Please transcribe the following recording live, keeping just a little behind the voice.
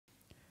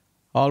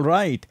All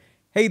right.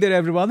 Hey there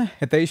everyone,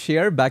 Hitesh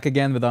here, back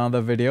again with another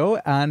video,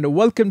 and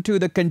welcome to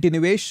the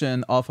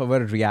continuation of our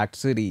React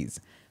series.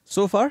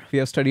 So far, we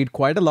have studied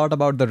quite a lot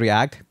about the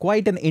React,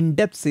 quite an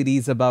in-depth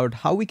series about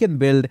how we can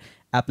build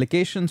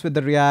applications with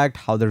the React,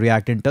 how the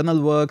React internal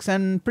works,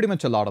 and pretty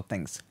much a lot of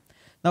things.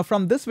 Now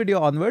from this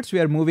video onwards, we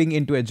are moving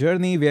into a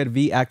journey where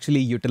we actually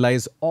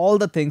utilize all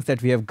the things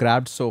that we have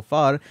grabbed so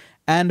far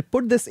and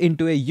put this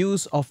into a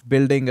use of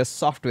building a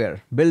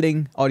software,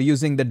 building or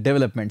using the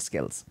development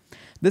skills.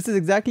 This is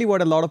exactly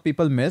what a lot of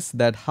people miss,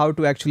 that how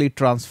to actually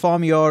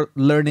transform your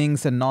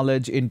learnings and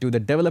knowledge into the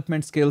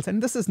development skills,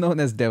 and this is known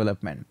as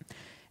development.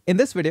 In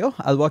this video,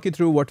 I'll walk you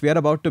through what we are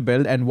about to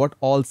build and what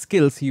all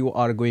skills you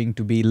are going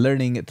to be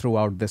learning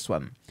throughout this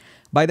one.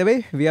 By the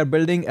way, we are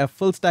building a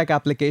full stack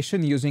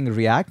application using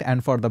React,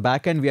 and for the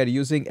backend, we are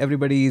using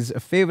everybody's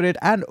favorite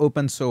and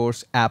open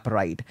source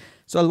Appwrite.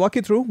 So I'll walk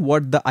you through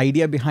what the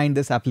idea behind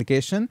this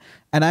application,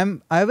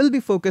 and I will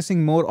be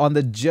focusing more on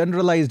the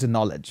generalized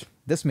knowledge.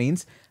 This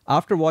means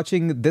after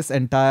watching this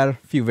entire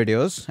few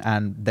videos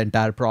and the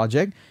entire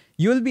project,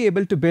 you will be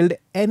able to build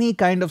any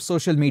kind of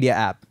social media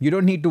app. You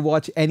don't need to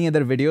watch any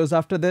other videos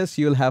after this.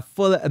 You'll have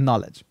full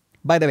knowledge.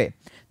 By the way,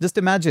 just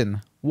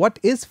imagine, what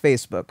is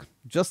Facebook?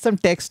 Just some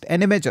text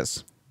and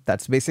images.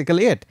 That's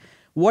basically it.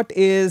 What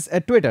is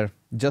a Twitter?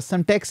 Just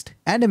some text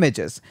and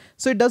images.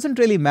 So it doesn't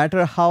really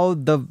matter how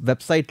the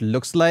website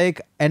looks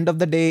like. End of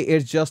the day,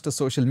 it's just a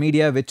social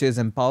media which is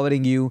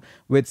empowering you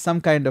with some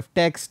kind of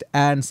text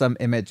and some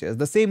images.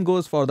 The same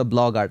goes for the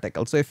blog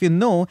article. So if you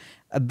know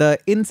the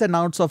ins and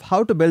outs of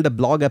how to build a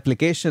blog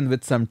application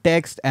with some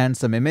text and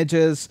some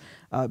images,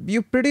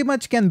 you pretty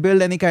much can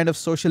build any kind of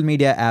social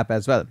media app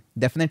as well.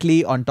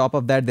 Definitely on top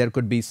of that, there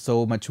could be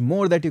so much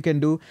more that you can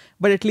do,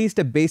 but at least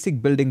a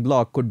basic building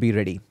block could be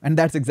ready. And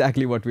that's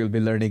exactly what we'll be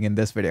learning in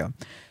this video.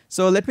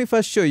 So let me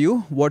first show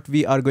you what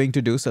we are going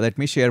to do. So let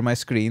me share my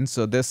screen.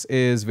 So this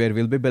is where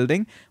we'll be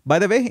building. By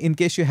the way, in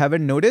case you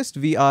haven't noticed,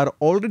 we are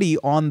already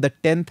on the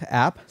 10th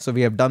app. So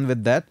we have done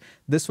with that.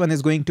 This one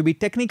is going to be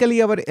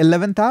technically our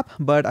 11th app,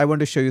 but I want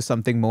to show you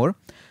something more.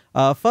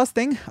 First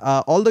thing,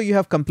 although you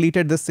have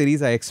completed this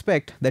series, I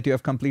expect that you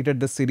have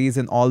completed this series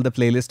in all the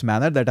playlist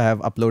manner that I have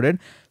uploaded.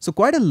 So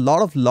quite a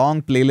lot of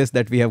long playlists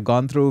that we have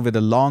gone through with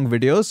the long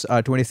videos,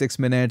 26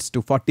 minutes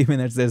to 40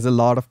 minutes. There's a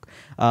lot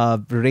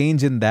of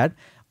range in that.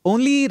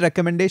 Only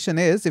recommendation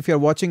is, if you're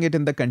watching it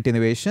in the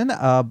continuation,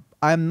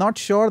 I'm not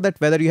sure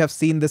that whether you have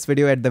seen this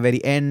video at the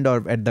very end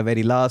or at the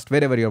very last,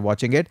 wherever you're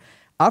watching it.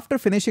 After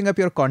finishing up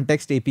your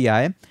context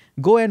API,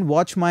 go and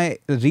watch my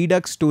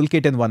Redux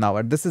toolkit in 1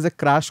 hour. This is a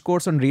crash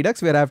course on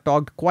Redux where I've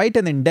talked quite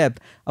an in-depth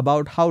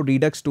about how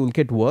Redux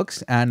toolkit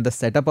works and the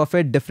setup of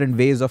it, different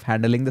ways of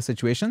handling the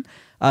situation.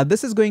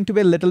 This is going to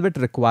be a little bit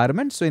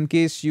requirement. So in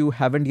case you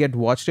haven't yet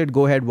watched it,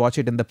 go ahead, watch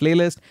it in the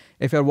playlist.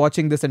 If you're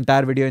watching this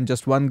entire video in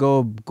just one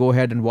go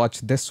ahead and watch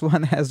this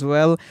one as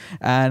well.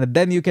 And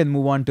then you can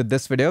move on to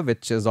this video,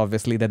 which is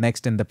obviously the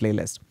next in the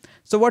playlist.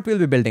 So what we'll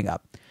be building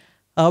up.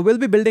 We'll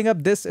be building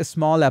up this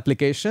small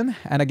application,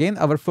 and again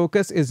our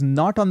focus is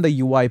not on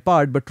the UI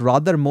part but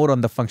rather more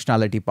on the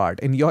functionality part.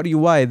 In your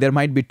UI there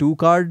might be 2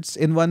 cards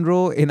in one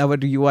row, in our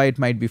UI it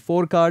might be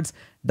 4 cards.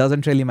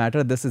 Doesn't really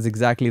matter. This is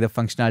exactly the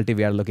functionality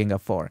we are looking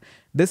up for.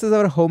 This is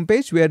our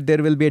homepage where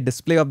there will be a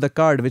display of the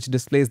card which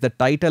displays the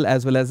title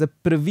as well as a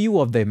preview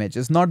of the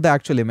images, not the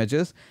actual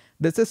images.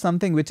 This is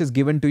something which is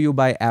given to you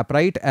by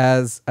Appwrite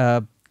as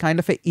a kind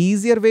of an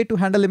easier way to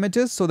handle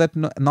images, so that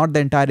not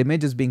the entire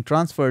image is being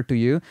transferred to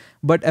you,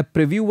 but a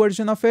preview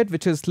version of it,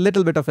 which is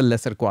little bit of a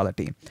lesser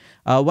quality.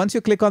 Once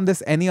you click on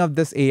this, any of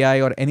this AI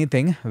or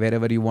anything,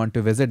 wherever you want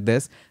to visit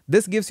this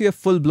gives you a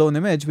full-blown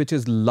image, which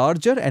is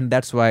larger, and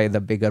that's why the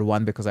bigger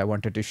one, because I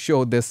wanted to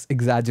show this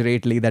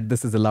exaggeratedly that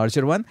this is a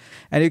larger one.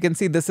 And you can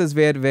see this is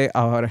where we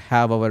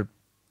have our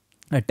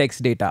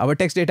text data. Our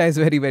text data is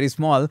very, very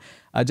small.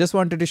 I just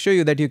wanted to show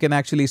you that you can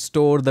actually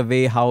store the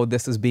way how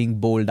this is being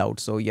bold out.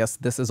 So yes,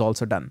 this is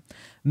also done.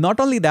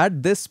 Not only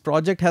that, this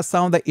project has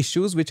some of the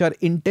issues which are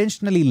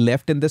intentionally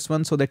left in this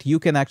one so that you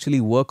can actually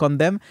work on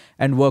them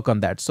and work on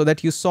that. So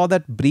that you saw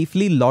that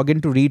briefly log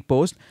into read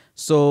post.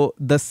 So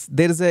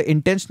there is an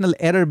intentional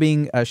error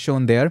being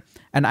shown there.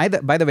 And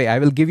by the way, I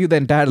will give you the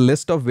entire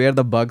list of where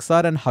the bugs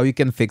are and how you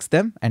can fix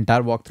them.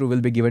 Entire walkthrough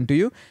will be given to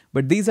you.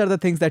 But these are the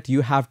things that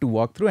you have to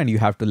walk through and you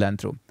have to learn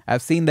through.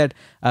 I've seen that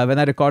when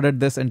I recorded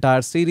this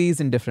entire series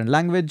in different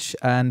language,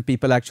 and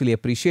people actually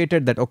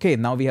appreciated that, okay,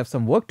 now we have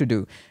some work to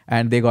do,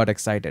 and they got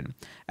excited.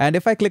 And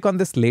if I click on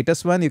this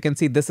latest one, you can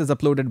see this is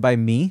uploaded by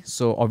me.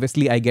 So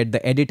obviously I get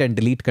the edit and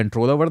delete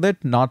control over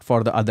that, not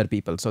for the other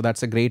people. So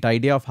that's a great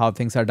idea of how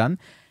things are done.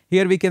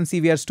 Here we can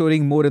see we are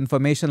storing more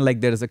information,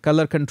 like there is a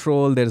color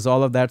control, there's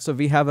all of that. So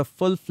we have a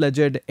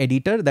full-fledged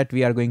editor that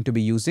we are going to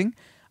be using.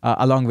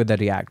 along with the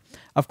React.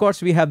 Of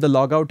course, we have the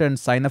logout and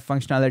sign up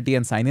functionality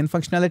and sign in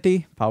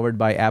functionality powered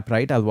by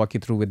Appwrite. I'll walk you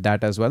through with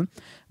that as well.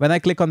 When I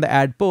click on the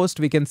add post,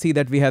 we can see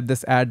that we have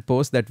this add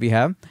post that we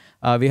have.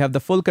 We have the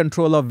full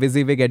control of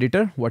WYSIWYG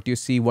editor, what you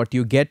see, what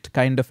you get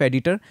kind of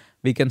editor.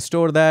 We can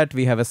store that.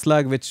 We have a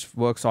slug which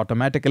works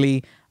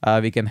automatically.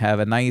 We can have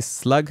a nice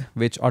slug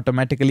which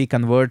automatically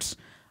converts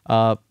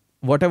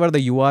whatever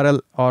the URL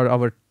or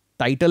our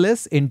title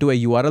is into a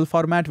URL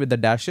format with the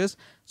dashes.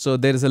 So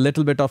there is a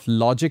little bit of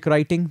logic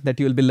writing that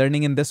you will be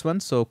learning in this one.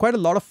 So quite a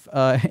lot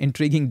of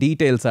intriguing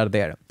details are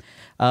there.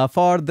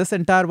 For this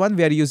entire one,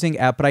 we are using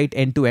Appwrite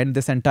end-to-end.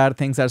 This entire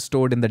things are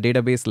stored in the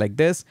database like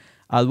this.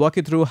 I'll walk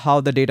you through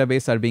how the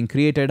database are being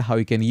created, how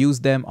you can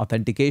use them,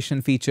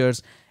 authentication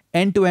features.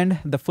 End-to-end,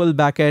 the full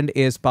backend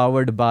is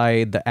powered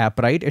by the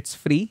Appwrite. It's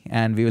free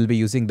and we will be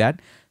using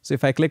that. So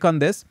if I click on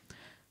this,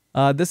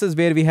 this is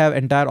where we have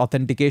entire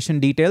authentication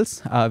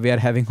details. We are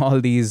having all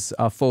these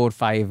 4 or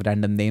 5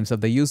 random names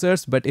of the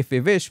users, but if we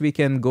wish, we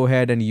can go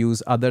ahead and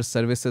use other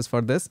services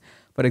for this.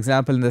 For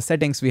example, in the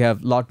settings, we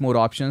have a lot more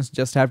options.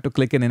 Just have to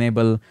click and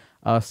enable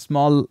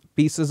small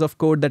pieces of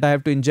code that I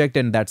have to inject,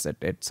 and that's it.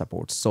 It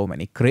supports so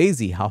many.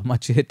 Crazy how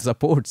much it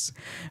supports.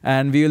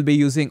 And we will be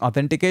using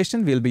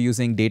authentication. We'll be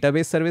using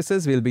database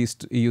services. We'll be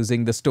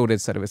using the storage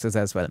services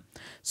as well.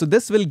 So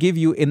this will give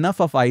you enough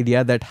of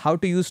idea that how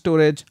to use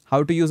storage,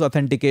 how to use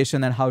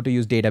authentication, and how to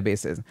use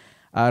databases.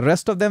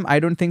 Rest of them, I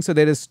don't think so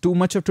there is too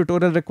much of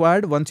tutorial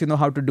required. Once you know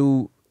how to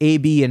do A,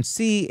 B, and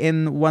C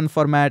in one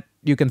format,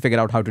 you can figure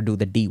out how to do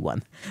the D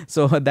one.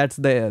 So that's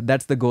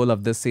the goal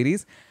of this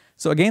series.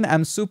 So again,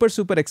 I'm super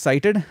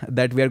excited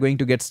that we are going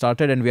to get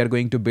started and we are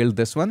going to build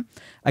this one.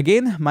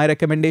 Again, my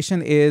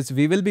recommendation is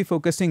we will be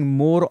focusing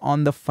more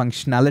on the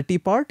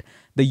functionality part.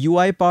 The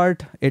UI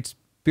part, it's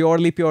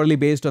purely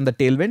based on the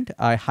Tailwind.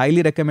 I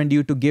highly recommend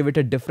you to give it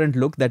a different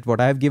look than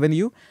what I have given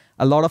you.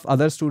 A lot of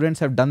other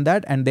students have done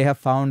that and they have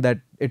found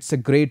that it's a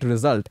great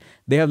result.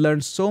 They have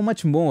learned so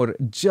much more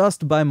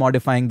just by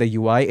modifying the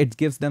UI. It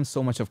gives them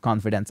so much of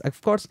confidence.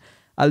 Of course,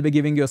 I'll be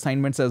giving you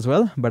assignments as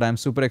well, but I'm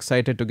super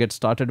excited to get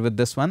started with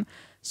this one.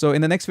 So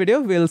in the next video,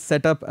 we'll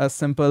set up a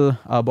simple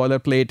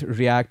boilerplate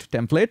React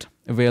template.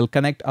 We'll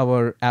connect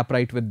our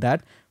Appwrite with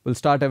that. We'll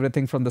start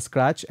everything from the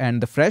scratch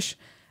and the fresh.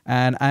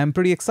 And I'm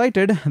pretty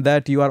excited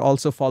that you are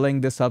also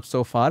following this up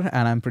so far,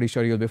 and I'm pretty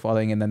sure you'll be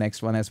following in the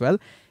next one as well.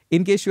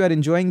 In case you are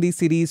enjoying these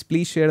series,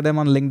 please share them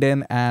on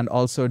LinkedIn and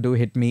also do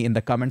hit me in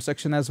the comment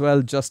section as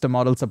well. Just a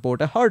moral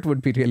support, a heart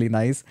would be really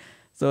nice.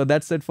 So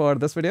that's it for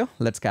this video.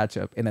 Let's catch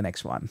up in the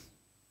next one.